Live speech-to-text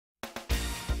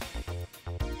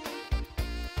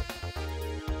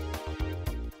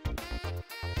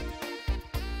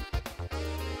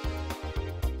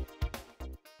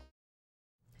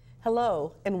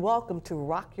Hello and welcome to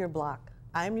Rock Your Block.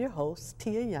 I'm your host,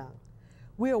 Tia Young.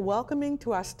 We are welcoming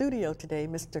to our studio today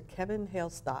Mr. Kevin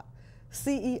Hailstock,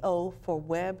 CEO for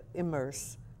Web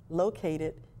Immerse,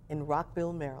 located in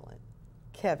Rockville, Maryland.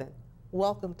 Kevin,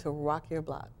 welcome to Rock Your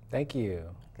Block. Thank you.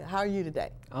 How are you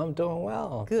today? I'm doing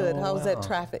well. Good. How was that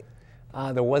traffic?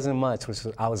 There wasn't much, which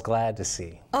I was glad to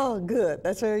see. Oh, good.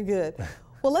 That's very good.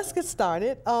 Well, let's get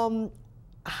started.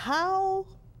 How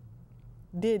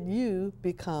did you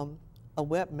become a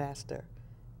webmaster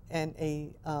and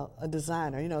a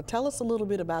designer? You know, tell us a little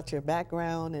bit about your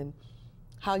background and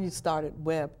how you started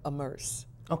Web Immerse.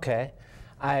 Okay.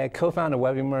 I co-founded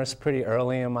Web Immerse pretty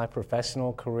early in my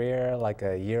professional career, like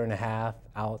a year and a half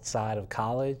outside of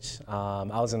college. I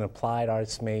was an applied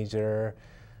arts major,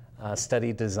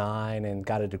 studied design, and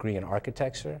got a degree in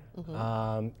architecture.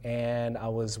 And I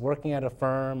was working at a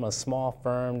firm, a small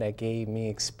firm that gave me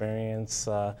experience,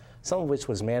 some of which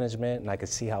was management, and I could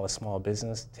see how a small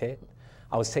business ticked.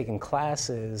 I was taking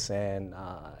classes and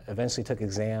eventually took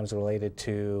exams related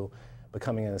to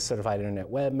becoming a certified internet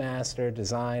webmaster,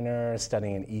 designer,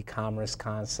 studying e-commerce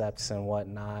concepts and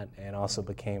whatnot, and also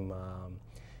became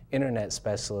internet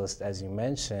specialist, as you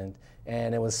mentioned.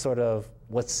 And it was sort of,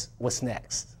 what's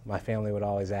next? My family would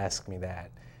always ask me that.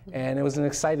 And it was an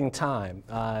exciting time.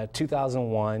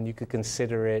 2001, you could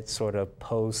consider it sort of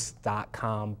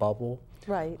post-dot-com bubble.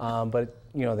 Right. But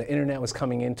you know, the internet was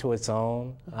coming into its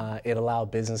own. It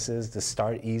allowed businesses to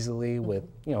start easily with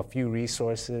a few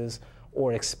resources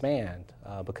or expand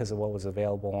because of what was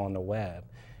available on the web.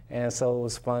 And so it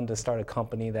was fun to start a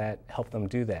company that helped them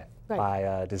do that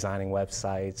by designing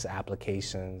websites,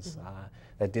 applications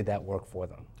that did that work for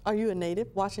them. Are you a native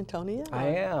Washingtonian? I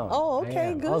am. Oh,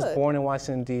 okay, good. I was born in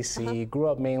Washington, D.C., grew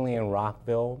up mainly in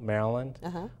Rockville, Maryland.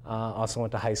 Also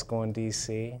went to high school in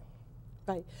D.C.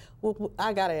 Right. Well,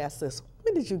 I got to ask this.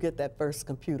 When did you get that first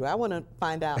computer? I want to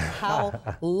find out how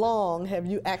long have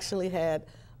you actually had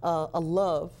a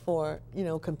love for,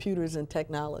 computers and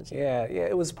technology? Yeah,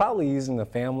 it was probably using the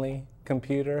family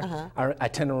computer. I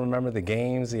tend to remember the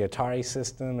games, the Atari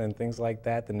system and things like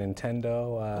that, the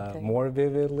Nintendo more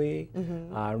vividly.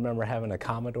 I remember having a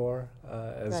Commodore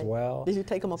as well. Did you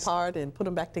take them apart and put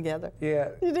them back together? Yeah.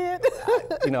 You did?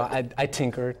 I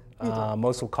tinkered.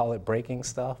 Most would call it breaking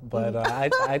stuff, but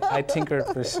I tinkered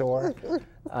for sure.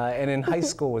 And in high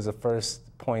school was the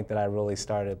first point that I really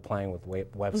started playing with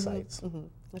websites.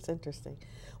 That's interesting.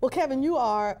 Well, Kevin, you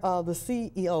are the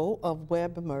CEO of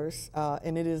Web Immerse,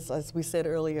 and it is, as we said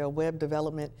earlier, web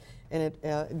development, and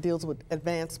it deals with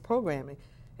advanced programming.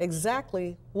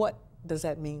 Exactly what does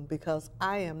that mean? Because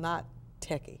I am not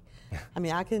techie. I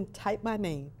mean, I can type my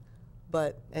name,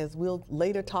 but as we'll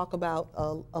later talk about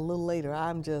a little later,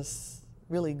 I'm just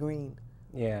really green.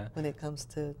 Yeah. When it comes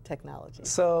to technology.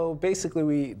 So basically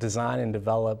we design and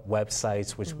develop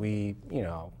websites which we,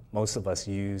 most of us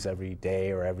use every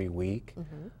day or every week.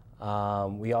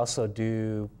 We also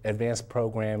do advanced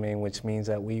programming, which means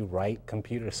that we write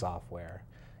computer software.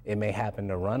 It may happen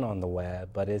to run on the web,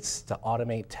 but it's to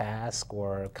automate tasks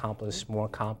or accomplish more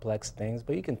complex things.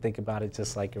 But you can think about it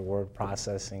just like your word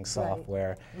processing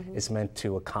software. It's meant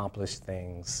to accomplish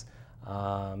things.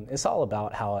 It's all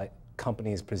about how a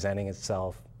company is presenting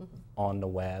itself on the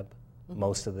web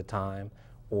most of the time,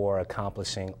 or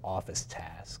accomplishing office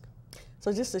tasks.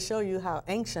 So just to show you how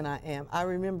ancient I am, I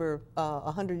remember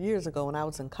 100 years ago when I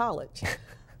was in college,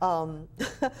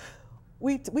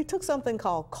 we took something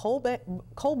called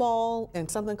COBOL and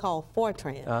something called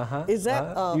Fortran. Is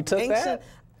that you took ancient? that?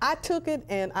 I took it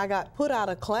and I got put out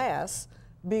of class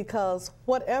because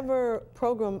whatever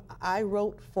program I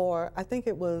wrote for, I think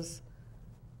it was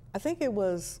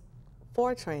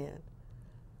Fortran,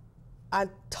 I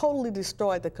totally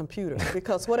destroyed the computer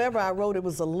because whatever I wrote, it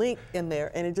was a link in there,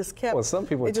 and it just kept. Well, some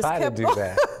people try to do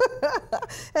that.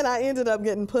 And I ended up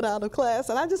getting put out of class,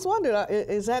 and I just wondered,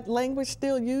 is that language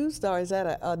still used, or is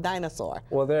that a dinosaur?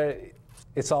 Well,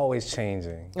 it's always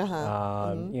changing.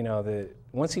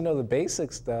 Once you know the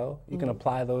basics, though, you can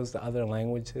apply those to other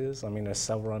languages. I mean, there's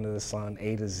several under the sun,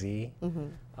 A to Z.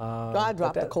 Well, I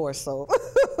dropped the course, so.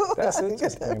 That's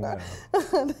interesting.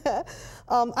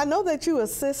 I know that you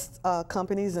assist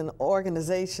companies and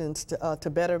organizations to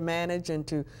better manage and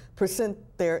to present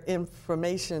their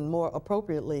information more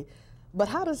appropriately. But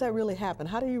how does that really happen?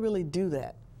 How do you really do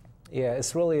that? Yeah,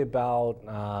 it's really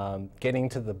about getting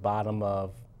to the bottom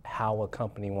of how a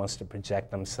company wants to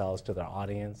project themselves to their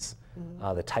audience,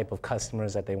 the type of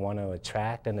customers that they want to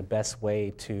attract, and the best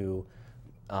way to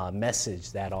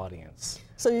message that audience.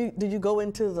 So did you go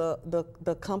into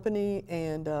the company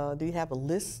and do you have a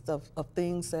list of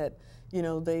things that you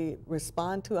know, they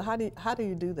respond to it? How do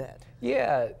you do that?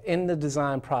 Yeah, in the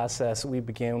design process, we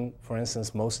begin, for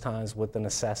instance, most times with an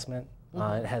assessment.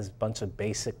 It has a bunch of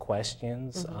basic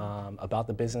questions about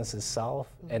the business itself,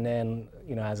 and then,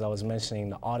 you know, as I was mentioning,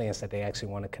 the audience that they actually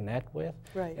want to connect with.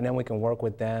 Right. And then we can work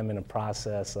with them in a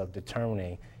process of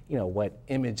determining, you know, what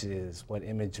images, what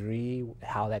imagery,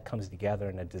 how that comes together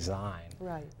in a design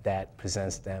that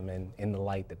presents them in the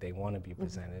light that they want to be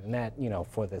presented, and that, you know,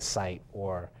 for the site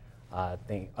or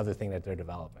other thing that they're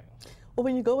developing. Well,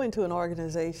 when you go into an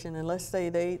organization and let's say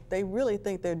they really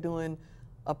think they're doing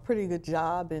a pretty good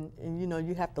job, and you know,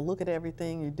 you have to look at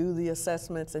everything, you do the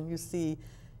assessments, and you see,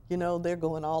 you know, they're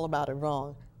going all about it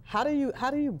wrong. How do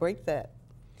you break that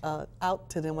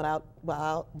out to them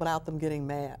without them getting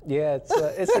mad? Yeah,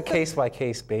 it's a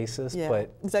case-by-case basis,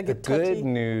 but the good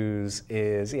news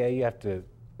is, you have to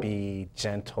be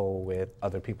gentle with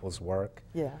other people's work.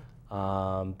 Yeah.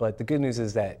 But the good news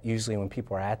is that usually when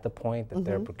people are at the point that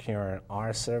they're procuring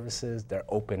our services, they're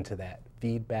open to that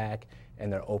feedback, and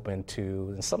they're open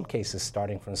to, in some cases,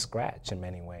 starting from scratch in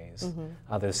many ways.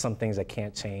 There's some things that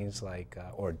can't change, like,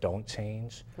 or don't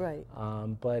change. Right.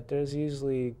 But there's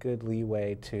usually good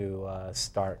leeway to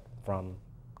start from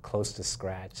close to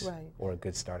scratch or a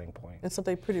good starting point. And so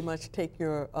they pretty much take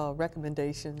your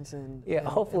recommendations and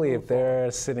hopefully and if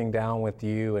they're sitting down with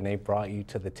you and they brought you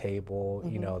to the table,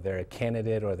 you know, they're a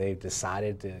candidate or they've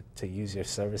decided to use your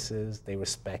services, they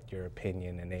respect your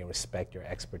opinion and they respect your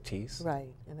expertise.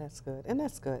 Right, and that's good, and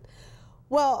that's good.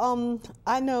 Well,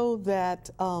 I know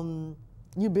that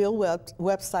you build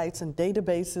websites and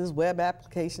databases, web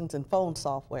applications, and phone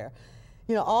software.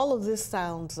 You know, all of this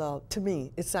sounds, to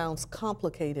me, it sounds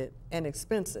complicated and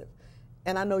expensive.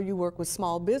 And I know you work with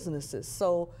small businesses.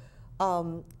 So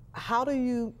how do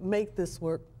you make this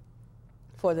work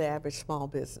for the average small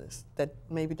business that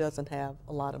maybe doesn't have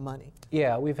a lot of money?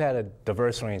 Yeah, we've had a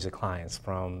diverse range of clients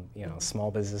from, you know,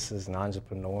 small businesses and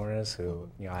entrepreneurs who,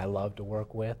 you know, I love to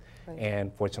work with,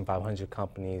 and Fortune 500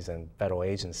 companies and federal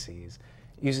agencies.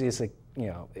 Usually it's you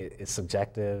know, it's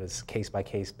subjective, it's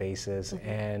case-by-case basis,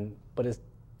 but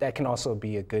that can also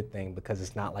be a good thing because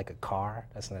it's not like a car.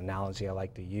 That's an analogy I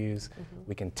like to use.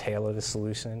 We can tailor the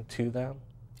solution to them.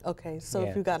 Okay, so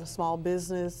if you got a small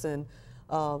business and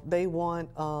they want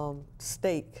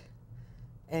steak,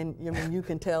 and I mean, you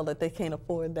can tell that they can't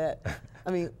afford that.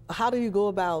 I mean, how do you go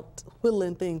about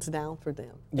whittling things down for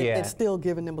them and still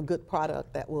giving them a good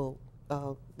product that will,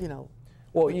 you know?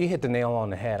 Well, you hit the nail on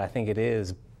the head. I think it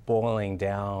is boiling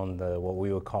down what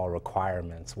we would call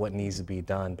requirements, what needs to be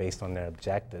done based on their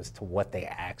objectives to what they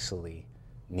actually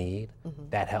need.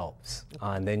 That helps.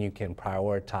 And then you can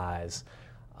prioritize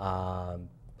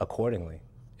accordingly.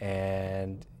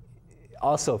 And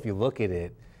also, if you look at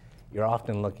it, you're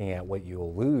often looking at what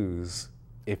you'll lose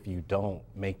if you don't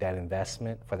make that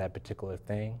investment for that particular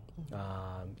thing.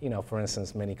 You know, for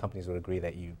instance, many companies would agree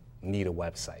that you need a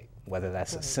website. Whether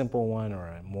that's a simple one or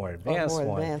a more advanced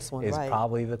one is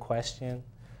probably the question.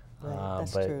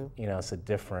 That's but true. You know, it's a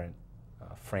different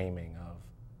framing of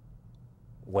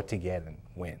what to get and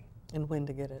when. And when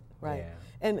to get it, right. Yeah.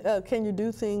 And can you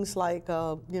do things like,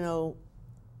 you know,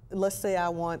 let's say I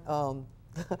want a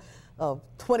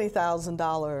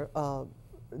 $20,000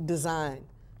 design.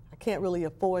 I can't really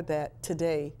afford that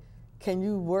today. Can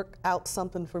you work out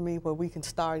something for me where we can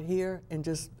start here and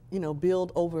just, you know,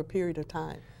 build over a period of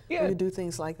time? Yeah, Will you do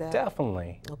things like that?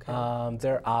 Definitely. Okay.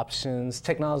 There are options.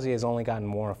 Technology has only gotten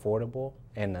more affordable,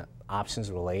 and the options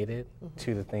related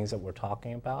to the things that we're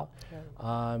talking about.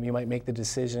 You might make the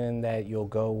decision that you'll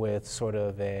go with sort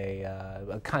of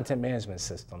a content management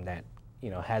system that, you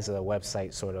know, has a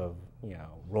website sort of, you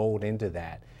know, rolled into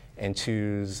that, and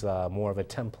choose more of a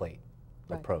template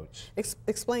approach.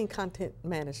 Explain content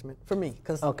management for me,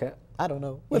 because I don't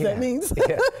know what that means.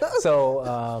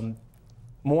 So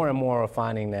more and more we're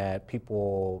finding that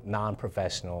people,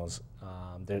 non-professionals,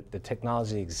 the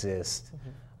technology exists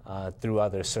through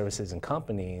other services and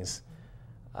companies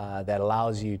that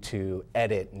allows you to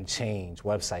edit and change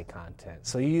website content.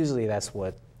 So usually that's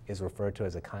what is referred to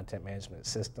as a content management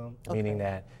system, meaning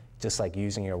that just like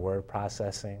using your word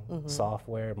processing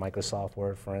software, Microsoft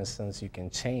Word, for instance, you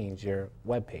can change your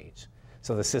web page.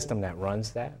 So the system that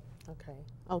runs that.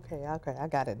 Okay, I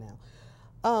got it now.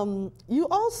 You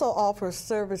also offer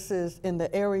services in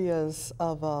the areas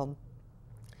of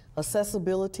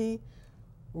accessibility,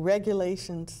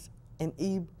 regulations, and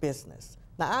e-business.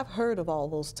 Now, I've heard of all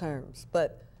those terms,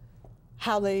 but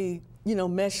how they, you know,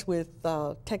 mesh with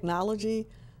technology,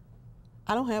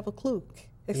 I don't have a clue.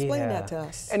 Explain that to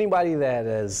us. Anybody that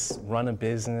has run a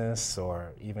business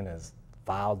or even has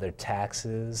filed their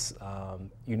taxes,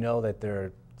 you know that there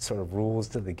are sort of rules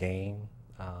to the game.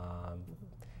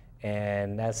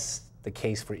 And that's the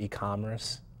case for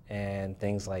e-commerce and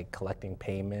things like collecting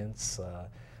payments,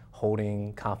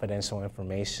 holding confidential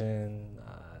information,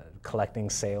 collecting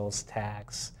sales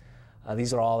tax.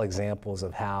 These are all examples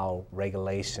of how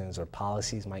regulations or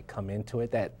policies might come into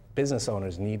it that business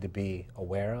owners need to be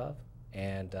aware of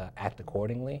and act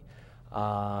accordingly.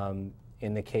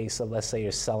 In the case of, let's say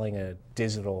you're selling a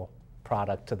digital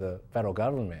product to the federal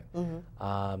government,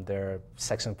 there are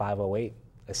Section 508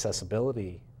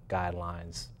 accessibility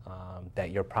guidelines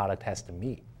that your product has to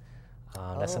meet.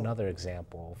 That's another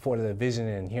example for the vision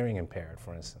and hearing impaired,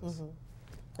 for instance.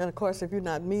 And of course, if you're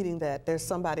not meeting that, there's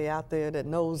somebody out there that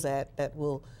knows that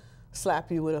will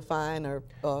slap you with a fine, or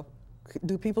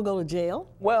do people go to jail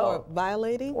for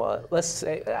violating? Well, let's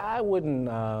say I wouldn't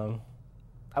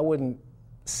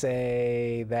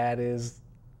say that is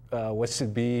what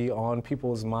should be on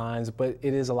people's minds, but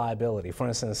it is a liability. For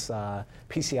instance,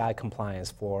 PCI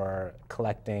compliance for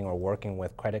collecting or working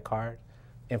with credit card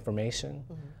information.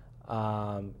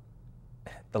 The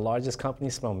largest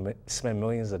companies spend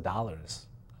millions of dollars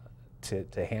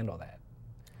to handle that.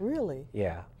 Really?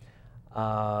 Yeah.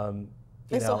 And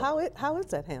so how is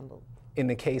that handled? In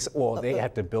the case, well, they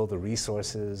have to build the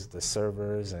resources, the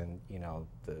servers, and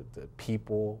the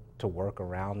people to work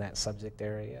around that subject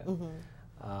area.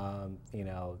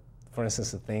 For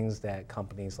instance, the things that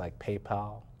companies like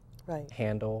PayPal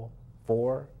handle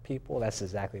for people, that's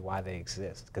exactly why they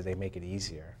exist, because they make it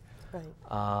easier.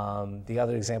 The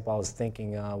other example I was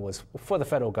thinking was for the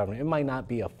federal government. It might not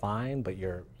be a fine, but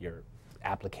your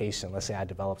application, let's say I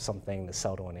develop something to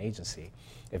sell to an agency.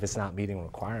 If it's not meeting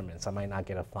requirements, I might not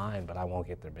get a fine, but I won't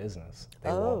get their business.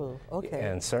 They won't. Okay.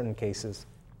 In certain cases,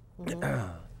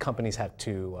 companies have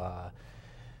to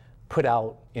put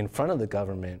out in front of the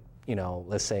government,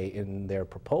 let's say in their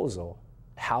proposal,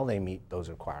 how they meet those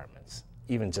requirements,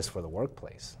 even just for the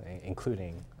workplace,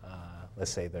 including,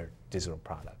 let's say, their digital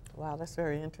product. Wow, that's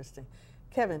very interesting.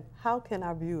 Kevin, how can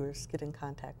our viewers get in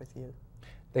contact with you?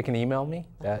 They can email me.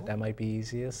 That might be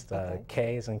easiest.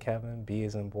 K as in Kevin, B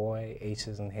as in boy, H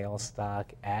as in Hailstock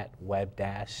at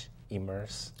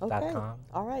web-immerse.com. Okay.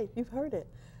 All right, you've heard it.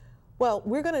 Well,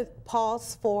 we're going to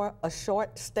pause for a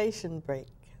short station break.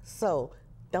 So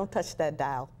don't touch that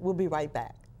dial. We'll be right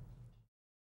back.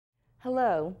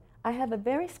 Hello. I have a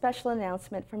very special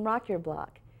announcement from Rock Your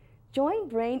Block. Join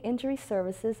Brain Injury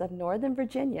Services of Northern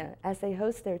Virginia as they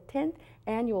host their 10th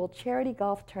annual charity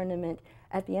golf tournament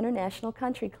at the International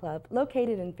Country Club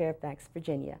located in Fairfax,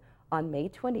 Virginia on May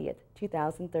 20th,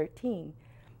 2013.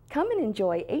 Come and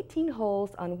enjoy 18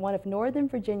 holes on one of Northern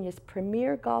Virginia's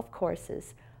premier golf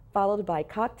courses, followed by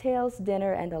cocktails,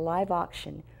 dinner, and a live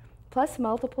auction, plus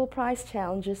multiple prize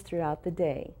challenges throughout the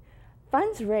day.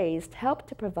 Funds raised help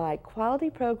to provide quality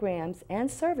programs and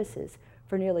services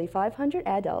for nearly 500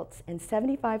 adults and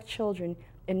 75 children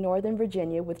in Northern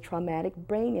Virginia with traumatic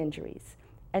brain injuries.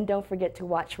 And don't forget to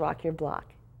watch Rock Your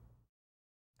Block.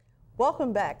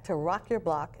 Welcome back to Rock Your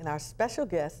Block and our special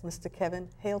guest, Mr. Kevin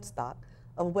Hailstock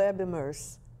of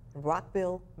WebImmerse in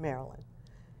Rockville, Maryland.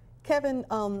 Kevin,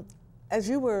 as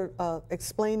you were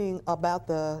explaining about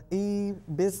the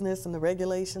e-business and the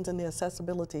regulations and the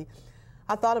accessibility,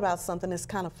 I thought about something that's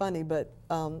kind of funny, but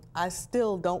I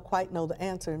still don't quite know the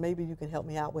answer, and maybe you can help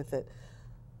me out with it.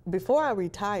 Before I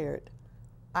retired,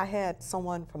 I had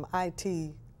someone from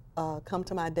IT come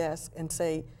to my desk and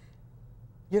say,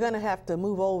 "You're going to have to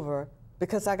move over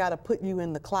because I got to put you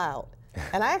in the cloud."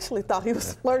 And I actually thought he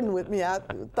was flirting with me. I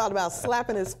thought about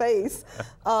slapping his face.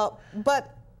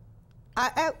 But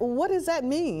I asked, "What does that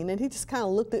mean?" And he just kind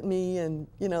of looked at me and,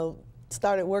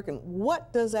 started working.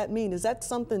 What does that mean? Is that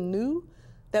something new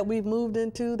that we've moved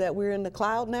into, that we're in the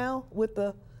cloud now with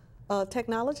the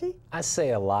technology? I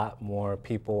say a lot more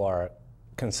people are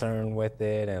concerned with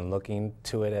it and looking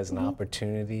to it as an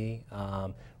opportunity.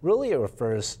 Really, it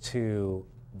refers to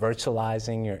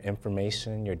virtualizing your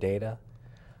information, your data.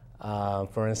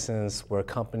 For instance, where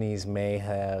companies may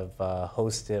have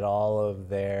hosted all of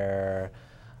their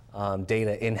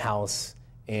data in-house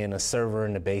in a server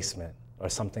in the basement or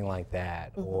something like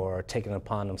that, or taking it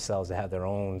upon themselves to have their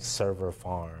own server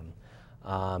farm.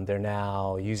 They're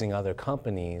now using other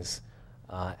companies,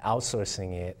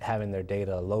 outsourcing it, having their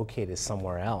data located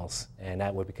somewhere else, and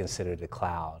that would be considered the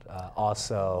cloud.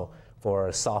 Also,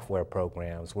 for software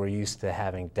programs, we're used to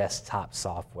having desktop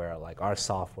software, like our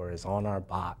software is on our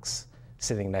box,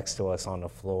 sitting next to us on the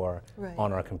floor,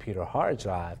 on our computer hard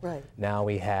drive. Now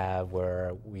we have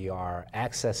where we are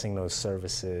accessing those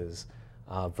services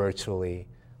virtually,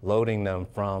 loading them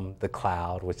from the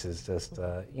cloud, which is just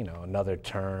another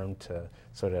term to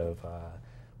sort of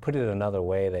put it another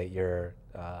way, that you're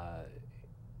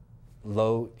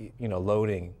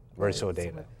loading virtual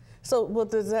data. So, well,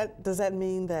 does that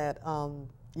mean that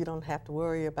you don't have to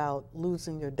worry about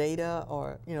losing your data,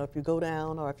 or if you go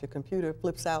down, or if your computer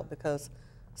flips out because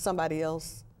somebody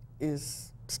else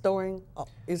is storing?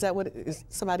 Is that what it is?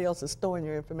 Somebody else is storing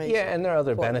your information? Yeah, and there are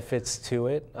other benefits to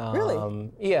it. Really?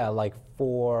 Yeah, like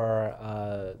for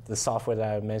the software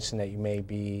that I mentioned, that it may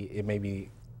be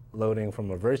loading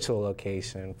from a virtual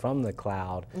location from the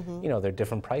cloud. There are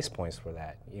different price points for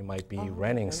that. You might be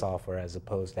renting software as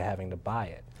opposed to having to buy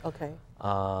it. Okay.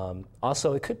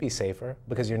 Also, it could be safer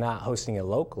because you're not hosting it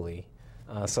locally.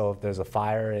 So if there's a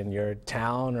fire in your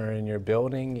town or in your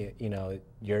building,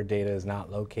 your data is not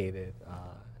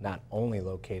only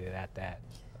located at that.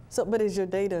 So, but is your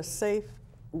data safe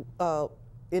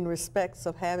in respects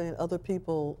of having other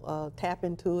people tap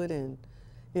into it and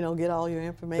get all your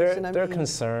information? There are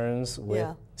concerns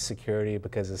with security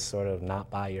because it's sort of not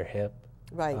by your hip,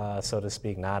 right? So to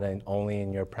speak, not only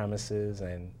in your premises,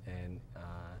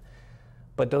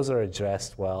 but those are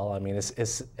addressed well. I mean,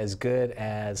 it's as good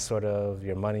as sort of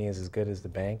your money is as good as the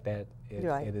bank that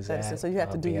it is at. So you have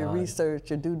to do your research,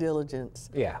 your due diligence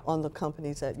Yeah. on the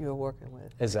companies that you're working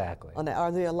with. Exactly.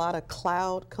 Are there a lot of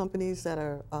cloud companies that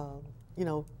are,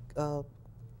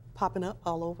 popping up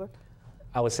all over?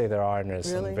 I would say there are, and there's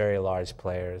Really? some very large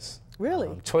players.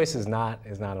 Really? Choice is not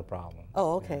a problem.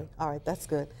 Oh, okay. Yeah. All right, that's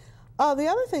good. The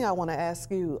other thing I want to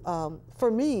ask you, for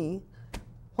me,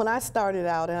 when I started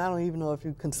out, and I don't even know if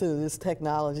you consider this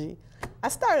technology, I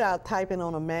started out typing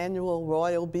on a manual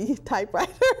Royal B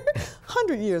typewriter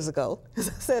 100 years ago, as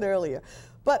I said earlier.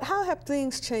 But how have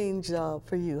things changed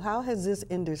for you? How has this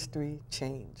industry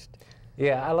changed?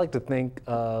 Yeah, I like to think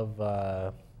of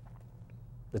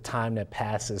the time that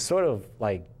passes sort of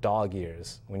like dog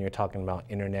years when you're talking about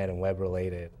internet and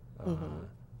web-related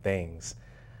things.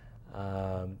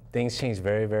 Things change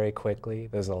very, very quickly.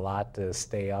 There's a lot to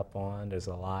stay up on. There's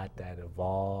a lot that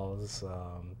evolves,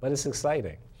 but it's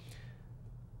exciting.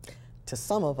 To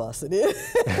some of us, it is.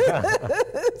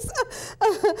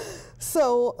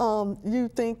 So you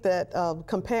think that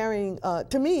comparing,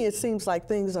 to me, it seems like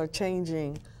things are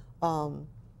changing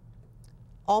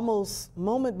almost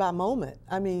moment by moment.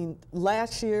 I mean,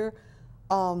 last year,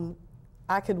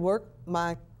 I could work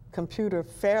my computer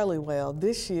fairly well.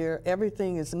 This year,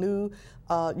 everything is new.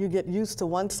 You get used to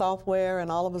one software,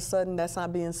 and all of a sudden, that's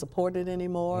not being supported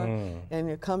anymore. And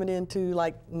you're coming into,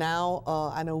 like now,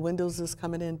 I know Windows is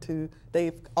coming into,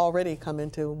 they've already come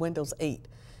into Windows 8.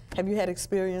 Have you had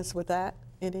experience with that,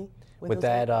 any? With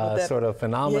that sort of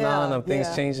phenomenon of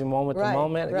things changing moment to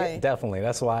moment? Right. Yeah, definitely.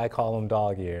 That's why I call them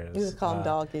dog years. You call them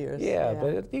dog years. Yeah,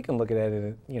 but you can look at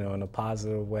it in a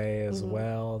positive way as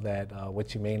well, that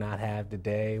what you may not have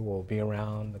today will be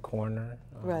around the corner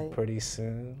pretty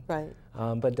soon. Right.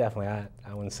 But definitely,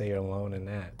 I wouldn't say you're alone in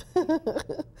that.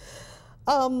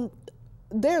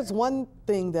 There's one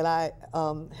thing that I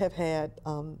have had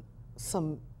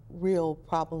some real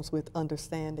problems with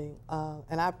understanding,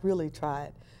 and I've really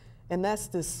tried. And that's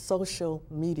this social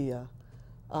media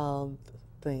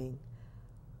thing.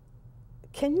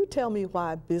 Can you tell me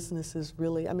why businesses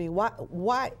really, I mean,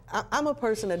 why I'm a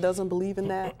person that doesn't believe in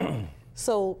that.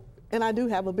 So, and I do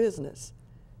have a business.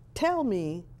 Tell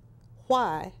me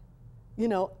why,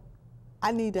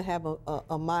 I need to have a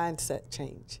mindset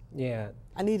change. Yeah.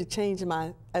 I need to change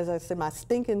my, as I said, my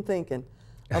stinking thinking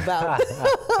about,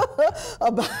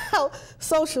 about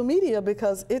social media,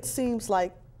 because it seems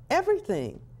like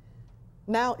everything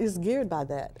now is geared by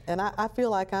that, and I feel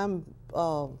like I'm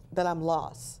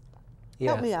lost.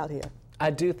 Yeah. Help me out here. I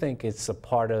do think it's a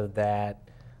part of that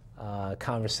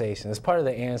conversation. It's part of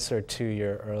the answer to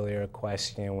your earlier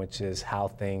question, which is how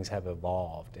things have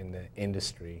evolved in the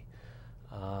industry.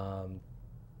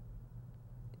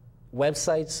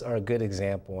 Websites are a good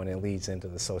example, and it leads into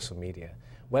the social media.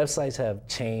 Websites have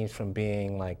changed from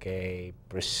being like a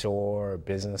brochure or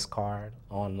business card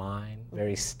online,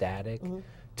 very static,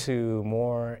 to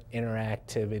more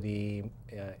interactivity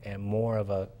and more of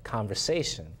a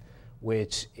conversation,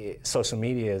 which social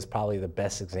media is probably the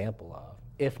best example of,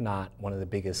 if not one of the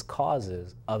biggest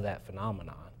causes of that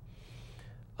phenomenon.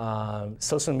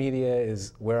 Social media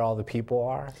is where all the people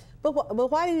are. But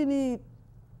why do you need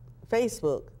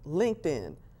Facebook,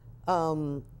 LinkedIn,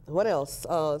 what else?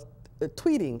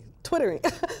 Twittering.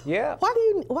 Yeah.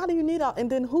 Why do you need all? And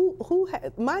then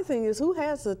my thing is, who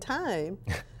has the time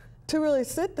to really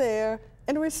sit there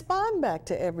and respond back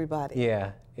to everybody?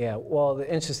 Yeah. Well,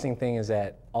 the interesting thing is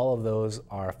that all of those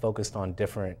are focused on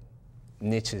different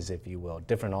niches, if you will,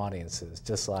 different audiences,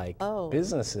 just like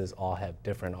businesses all have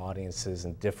different audiences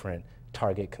and different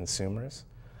target consumers.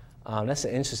 That's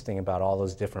interesting about all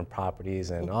those different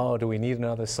properties and, oh, do we need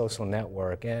another social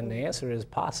network? And the answer is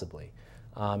possibly.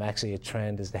 Actually, a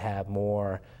trend is to have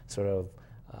more sort of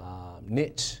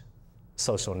niche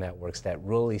social networks that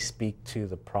really speak to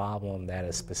the problem that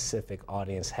a specific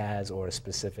audience has or a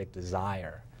specific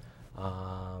desire.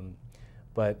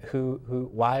 But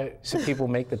why should people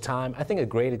make the time? I think a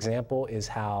great example is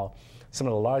how some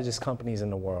of the largest companies in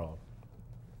the world,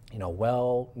 you know,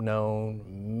 well-known,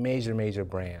 major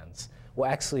brands, will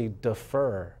actually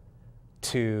defer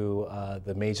to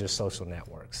the major social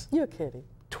networks. You're kidding.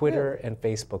 Twitter and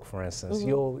Facebook, for instance,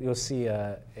 you'll see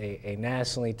a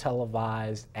nationally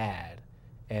televised ad,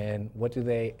 and what do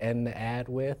they end the ad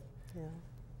with? Yeah.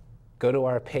 Go to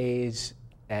our page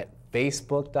at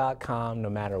facebook.com, no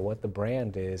matter what the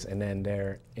brand is, and then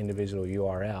their individual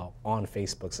URL on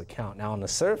Facebook's account. Now, on the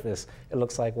surface, it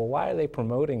looks like, well, why are they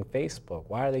promoting Facebook?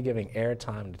 Why are they giving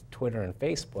airtime to Twitter and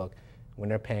Facebook when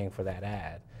they're paying for that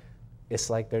ad? It's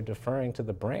like they're deferring to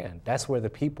the brand. That's where the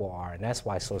people are, and that's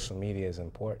why social media is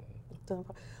important.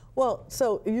 Well,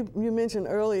 so you mentioned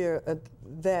earlier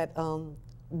that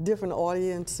different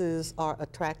audiences are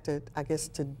attracted, I guess,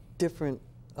 to different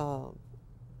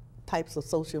types of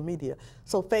social media.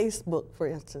 So Facebook, for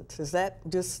instance, is that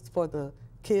just for the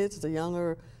kids, the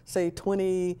younger, say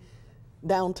 20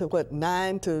 down to what,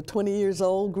 9 to 20 years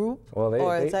old group? Well,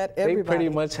 or is that everybody? They pretty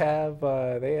much have,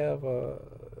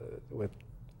 with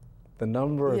the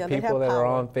number of people that are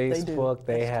on Facebook,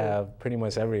 they have pretty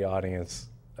much every audience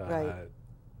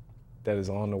that is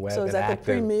on the web and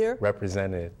active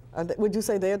represented. Would you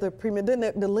say they're the premier? Then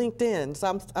the LinkedIn.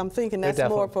 So I'm thinking that's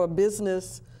more for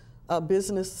business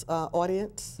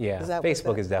audience. Yeah,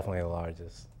 Facebook is definitely the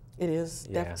largest. It is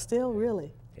still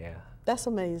really. Yeah. That's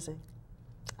amazing.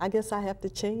 I guess I have to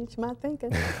change my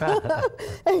thinking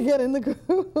and get in the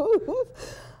groove.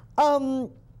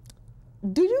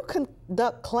 Do you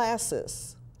conduct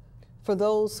classes for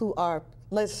those who are,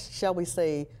 shall we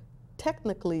say,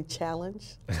 technically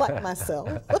challenged, like myself?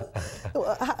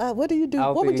 What do you do?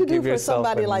 What would you do for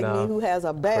somebody like me who has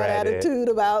a bad attitude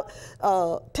about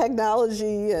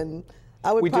technology? And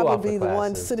I would probably be the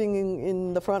one sitting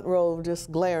in the front row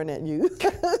just glaring at you.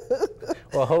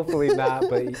 Well, hopefully not,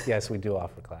 but yes, we do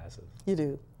offer classes. You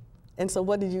do. And so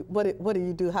what do you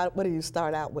do? What do you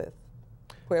start out with?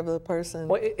 Wherever the person.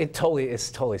 Well, it's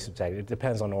totally subjective. It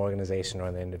depends on the organization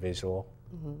or the individual,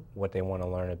 what they want to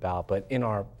learn about. But in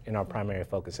our primary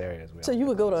focus areas, so you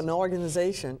would go to an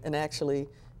organization and actually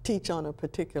teach on a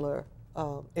particular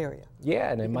area.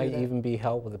 Yeah, and it might even be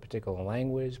help with a particular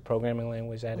language, programming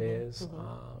language that is,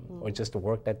 or just the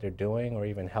work that they're doing, or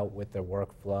even help with their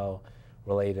workflow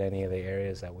related to any of the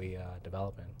areas that we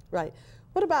develop in. Right.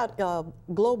 What about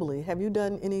globally? Have you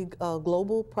done any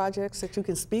global projects that you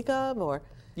can speak of, or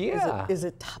is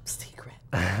it top secret?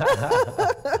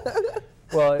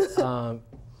 Well,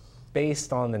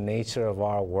 based on the nature of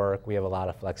our work, we have a lot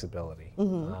of flexibility.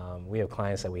 We have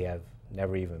clients that we have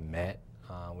never even met.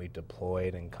 We've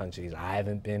deployed in countries I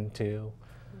haven't been to.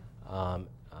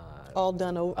 All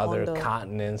done other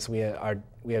continents. We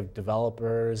have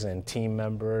developers and team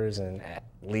members in at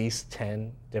least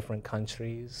 10 different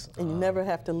countries. And you never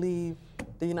have to leave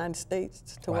the United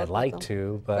States to work I'd like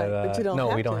to, but you don't no,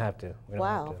 have we to. don't have to.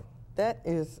 Wow, that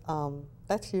is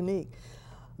that's unique.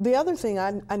 The other thing,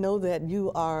 I know that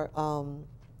you are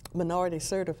minority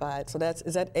certified. So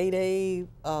is that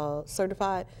 8A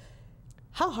certified?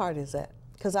 How hard is that?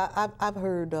 Because I've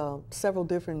heard several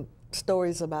different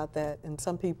stories about that, and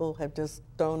some people have just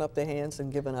thrown up their hands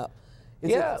and given up.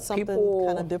 Is it something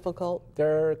kind of difficult?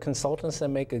 There are consultants that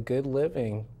make a good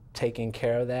living taking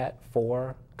care of that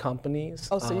for companies.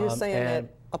 Oh, so you're saying that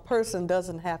a person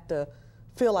doesn't have to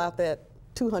fill out that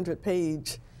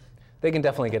 200-page. They can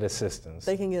definitely get assistance.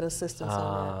 They can get assistance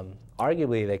on that.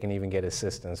 Arguably, they can even get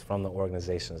assistance from the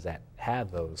organizations that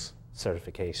have those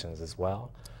certifications as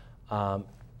well.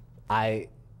 I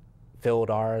filled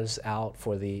ours out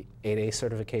for the 8A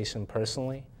certification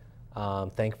personally.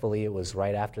 Thankfully, it was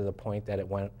right after the point that it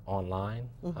went online,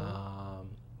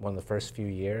 one of the first few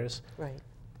years. Right.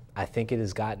 I think it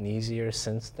has gotten easier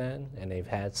since then, and they've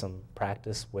had some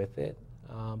practice with it.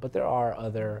 But there are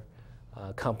other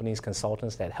companies,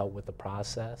 consultants that help with the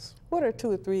process. What are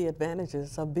 2 or 3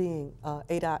 advantages of being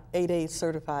 8A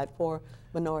certified for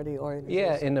minority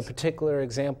organizations? Yeah, in the particular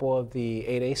example of the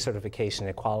 8A certification,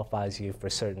 it qualifies you for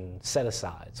certain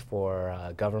set-asides for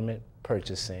government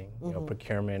purchasing, you know,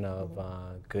 procurement of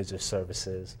goods or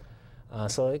services.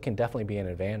 So it can definitely be an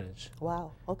advantage.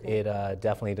 Wow, okay. It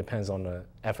definitely depends on the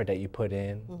effort that you put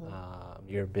in,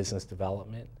 your business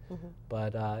development,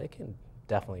 but it can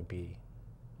definitely be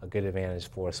a good advantage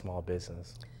for a small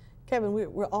business. Kevin,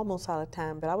 we're almost out of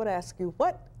time, but I would ask you,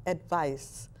 what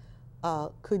advice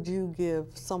could you give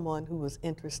someone who was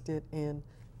interested in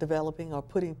developing or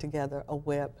putting together a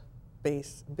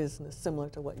web-based business similar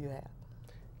to what you have?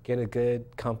 Get a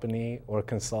good company or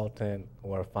consultant,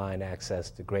 or find access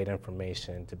to great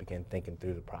information to begin thinking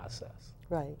through the process.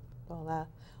 Right.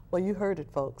 Well, you heard it,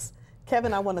 folks.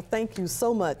 Kevin, I want to thank you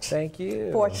so much. Thank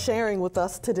you for sharing with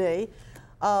us today.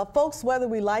 Folks, whether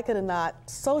we like it or not,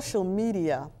 social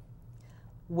media,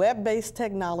 web-based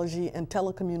technology, and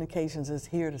telecommunications is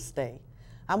here to stay.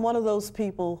 I'm one of those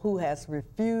people who has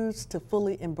refused to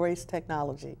fully embrace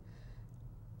technology,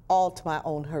 all to my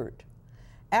own hurt.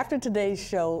 After today's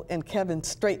show and Kevin's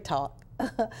straight talk,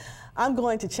 I'm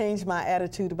going to change my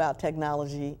attitude about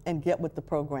technology and get with the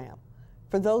program.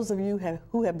 For those of you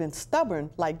who have been stubborn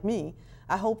like me,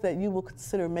 I hope that you will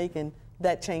consider making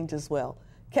that change as well.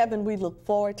 Kevin, we look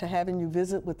forward to having you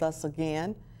visit with us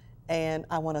again. And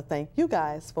I want to thank you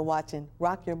guys for watching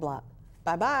Rock Your Block.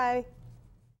 Bye-bye.